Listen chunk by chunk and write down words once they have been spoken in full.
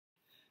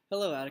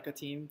Hello, Adecco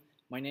team.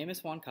 My name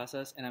is Juan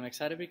Casas, and I'm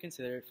excited to be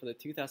considered for the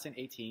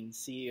 2018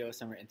 CEO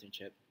Summer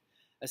Internship.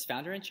 As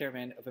founder and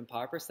chairman of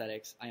Empower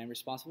Prosthetics, I am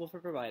responsible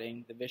for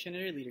providing the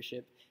visionary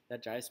leadership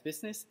that drives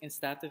business and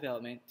staff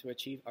development to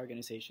achieve our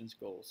organization's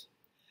goals.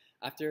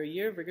 After a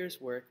year of rigorous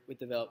work, we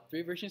developed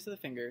 3 versions of the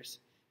fingers,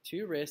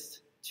 2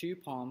 wrists, 2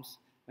 palms,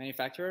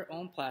 manufactured our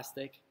own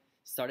plastic,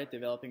 started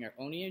developing our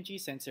own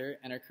EMG sensor,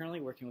 and are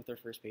currently working with our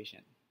first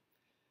patient.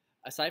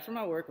 Aside from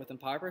my work with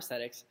Empower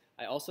Prosthetics,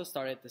 I also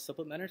started the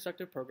supplementary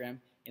instructor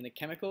program in the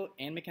chemical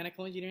and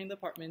mechanical engineering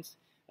departments,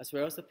 as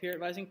well as the peer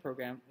advising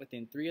program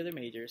within 3 other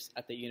majors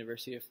at the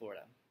University of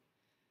Florida.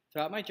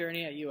 Throughout my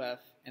journey at UF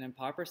and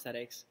Empower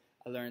Prosthetics,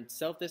 I learned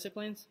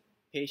self-discipline,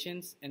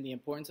 patience, and the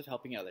importance of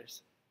helping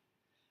others.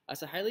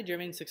 As a highly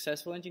driven,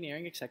 successful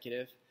engineering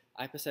executive,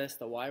 I possess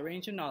a wide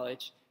range of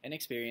knowledge and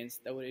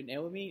experience that would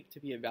enable me to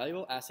be a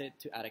valuable asset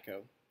to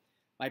Adecco.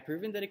 My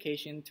proven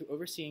dedication to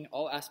overseeing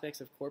all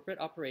aspects of corporate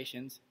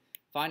operations,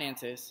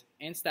 finances,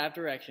 and staff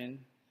direction,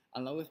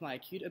 along with my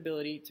acute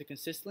ability to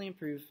consistently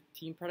improve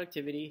team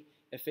productivity,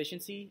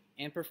 efficiency,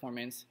 and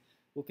performance,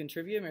 will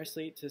contribute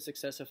immensely to the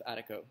success of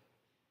Adecco.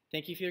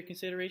 Thank you for your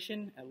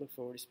consideration, and I look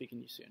forward to speaking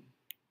to you soon.